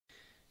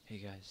Hey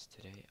guys,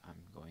 today I'm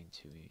going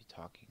to be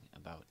talking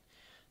about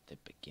the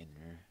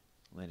beginner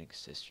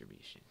Linux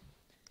distribution.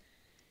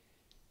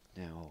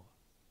 Now,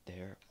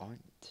 there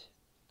aren't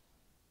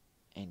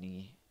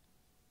any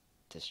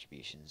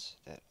distributions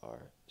that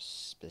are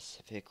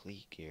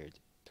specifically geared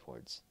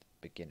towards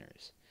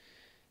beginners.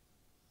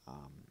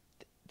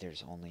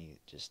 There's only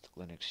just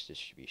Linux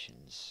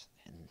distributions,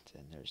 and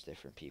then there's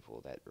different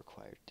people that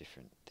require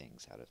different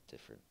things out of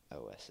different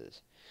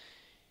OSs.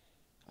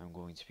 I'm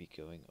going to be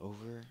going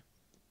over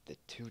the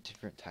two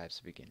different types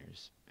of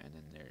beginners, and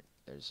then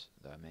there's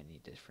the many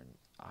different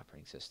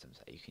operating systems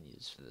that you can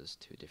use for those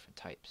two different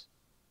types.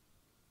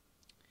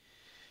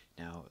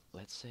 Now,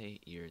 let's say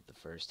you're the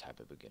first type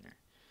of beginner.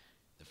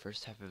 The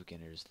first type of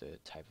beginner is the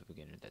type of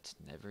beginner that's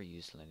never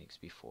used Linux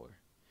before,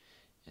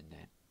 and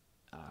that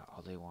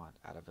all they want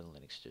out of a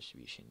Linux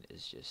distribution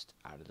is just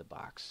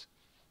out-of-the-box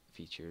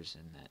features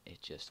and that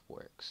it just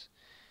works.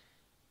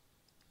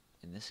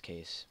 In this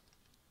case,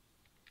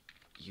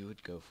 you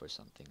would go for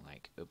something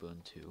like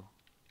Ubuntu,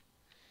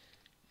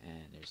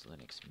 and there's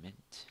Linux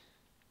Mint,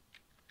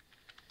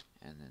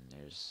 and then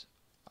there's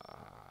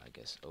I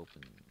guess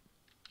OpenSUSE.com,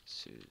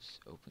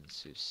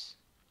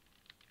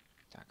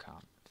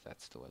 if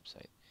that's the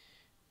website.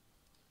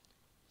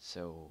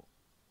 So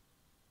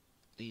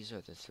these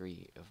are the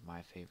three of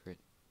my favorite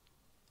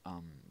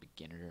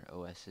beginner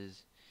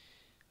OSs.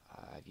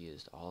 I've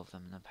used all of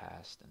them in the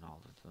past, and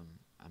all of them,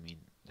 I mean,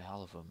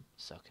 all of them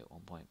suck at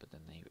one point, but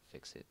then they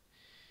fix it.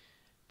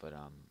 But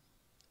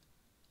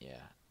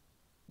yeah,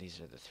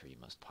 these are the three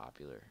most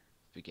popular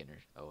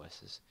beginner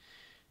OSs.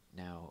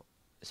 Now,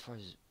 as far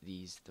as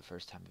the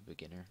first time a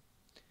beginner,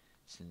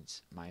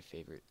 since my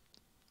favorite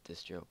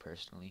distro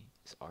personally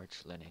is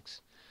Arch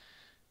Linux,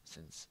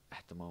 since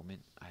at the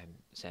moment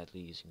I'm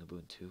sadly using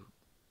Ubuntu,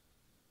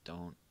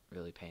 don't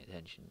really pay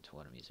attention to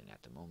what I'm using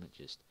at the moment,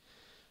 just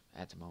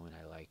at the moment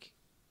I like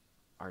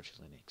Arch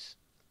Linux.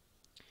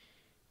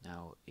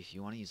 Now, if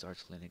you want to use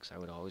Arch Linux, I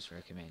would always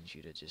recommend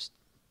you to just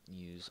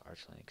use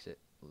Arch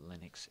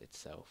Linux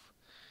itself.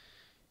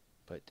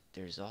 But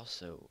there's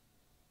also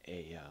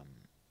a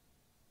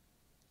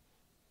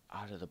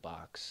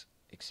out-of-the-box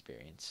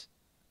experience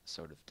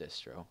sort of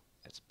distro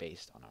that's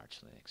based on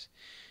Arch Linux,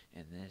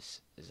 and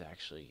this is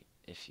actually,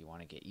 if you want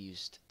to get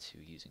used to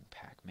using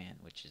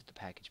Pacman, which is the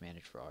package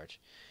manager for Arch,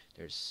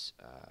 there's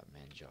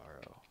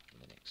Manjaro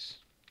Linux.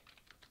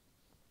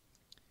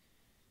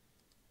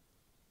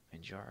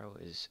 Manjaro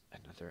is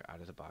another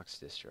out-of-the-box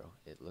distro.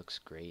 It looks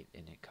great,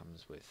 and it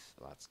comes with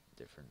lots of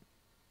different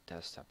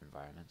desktop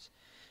environments,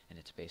 and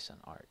it's based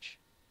on Arch.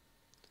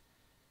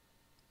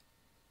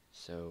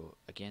 So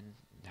again,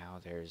 now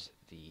there's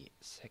the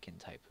second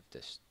type of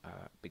this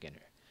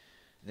beginner.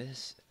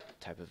 This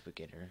type of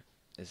beginner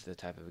is the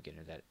type of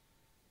beginner that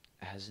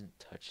hasn't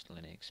touched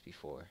Linux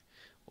before,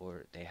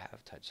 or they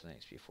have touched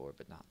Linux before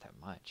but not that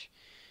much,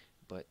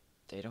 but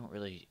they don't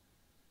really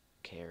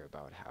care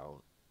about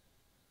how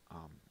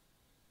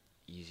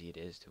easy it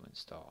is to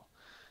install.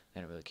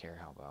 They don't really care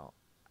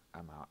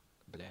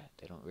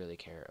they don't really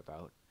care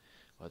about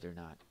whether or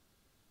not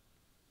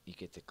you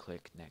get to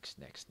click next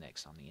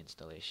on the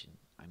installation.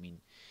 I mean,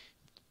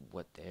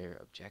 what their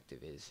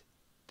objective is,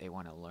 they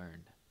want to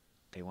learn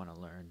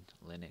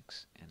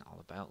Linux and all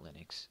about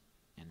Linux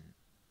and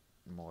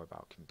more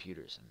about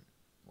computers and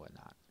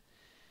whatnot.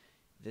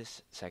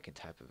 This second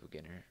type of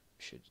beginner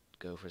should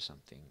go for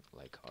something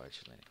like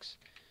Arch Linux.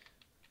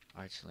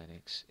 Arch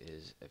Linux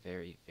is a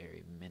very,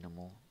 very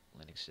minimal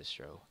Linux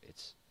distro.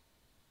 It's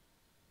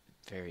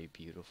very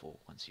beautiful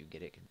once you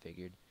get it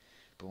configured,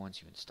 but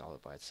once you install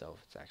it by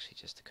itself, it's actually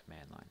just a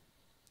command line.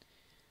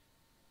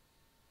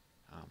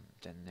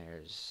 Then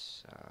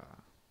there's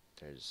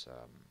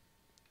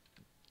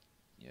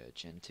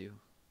Gentoo.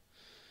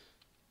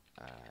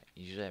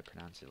 Usually I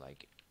pronounce it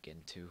like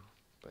Gentoo,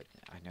 but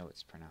I know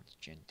it's pronounced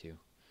Gentoo.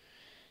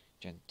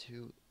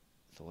 Gentoo,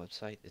 the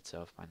website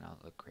itself might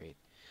not look great,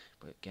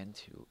 but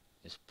Gentoo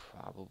is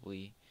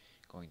probably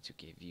going to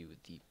give you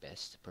the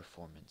best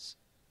performance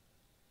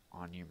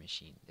on your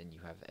machine than you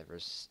have ever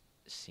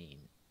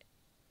seen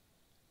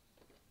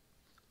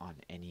on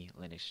any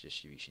Linux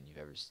distribution you've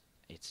ever.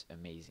 It's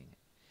amazing.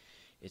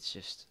 It's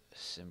just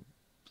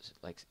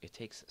it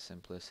takes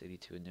simplicity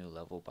to a new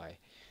level by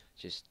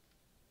just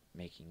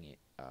making it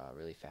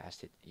really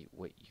fast.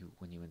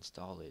 When you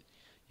install it,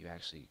 you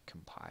actually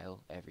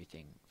compile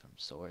everything from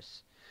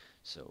source.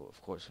 So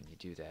of course, when you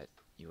do that,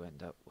 you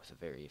end up with a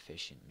very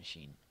efficient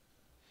machine.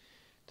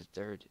 The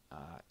third,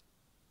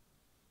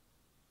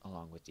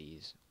 along with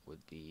these,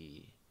 would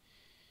be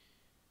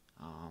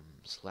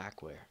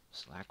Slackware.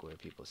 Slackware,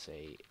 people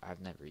say,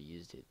 I've never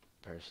used it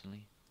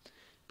personally,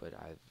 but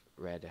I've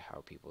read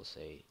how people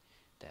say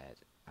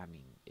that, I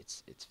mean,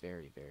 it's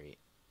very, very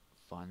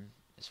fun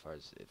as far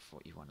as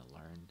what you want to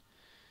learn.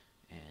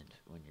 And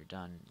when you're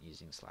done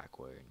using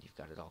Slackware and you've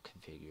got it all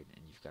configured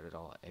and you've got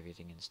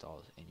everything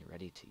installed and you're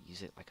ready to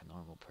use it like a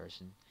normal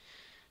person,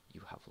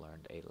 you have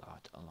learned a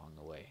lot along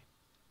the way.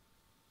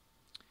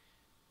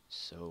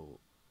 So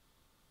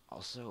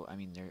also, I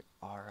mean, there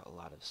are a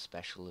lot of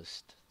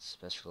specialized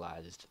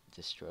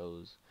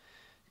distros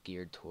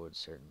geared towards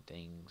certain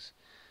things.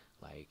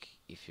 Like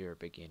if you're a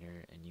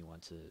beginner and you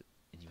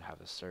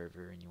have a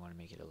server and you want to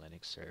make it a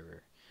Linux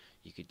server,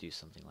 you could do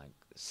something like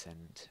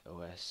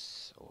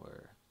CentOS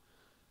or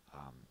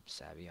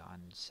Savion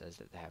says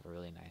that they have a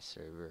really nice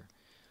server.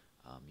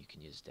 You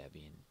can use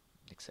Debian,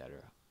 etc.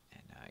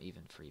 And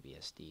even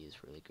FreeBSD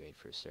is really great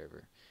for a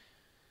server.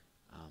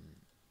 Um,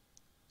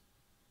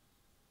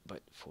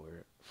 but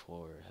for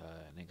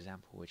an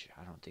example, which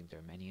I don't think there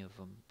are many of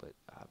them, but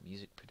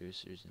music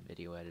producers and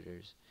video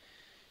editors,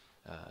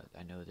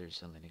 I know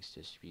there's a Linux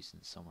distribution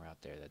somewhere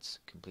out there that's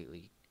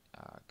completely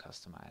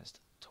customized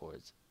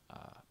towards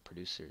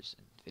producers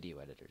and video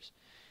editors,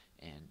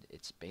 and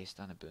it's based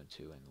on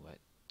Ubuntu. And what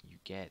you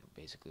get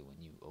basically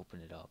when you open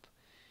it up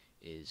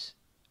is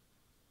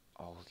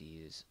all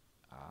these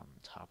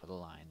top of the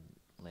line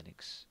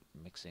Linux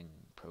mixing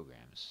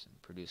programs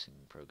and producing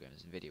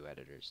programs and video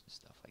editors and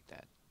stuff like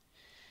that.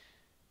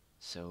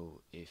 So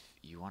if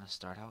you want to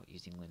start out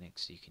using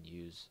Linux, you can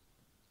use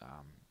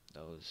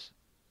those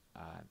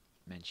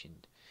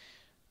mentioned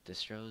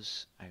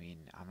distros. I mean,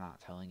 I'm not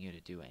telling you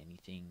to do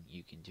anything.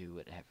 You can do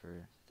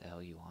whatever the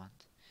hell you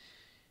want.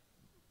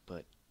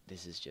 But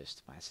this is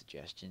just my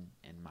suggestion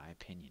and my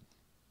opinion.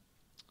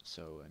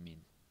 So, I mean,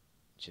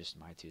 just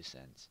my 2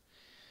 cents.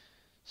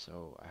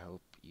 So, I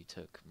hope you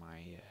took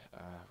my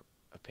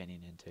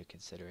opinion into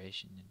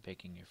consideration in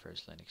picking your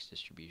first Linux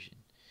distribution.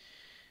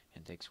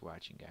 And thanks for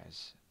watching,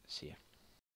 guys. See ya.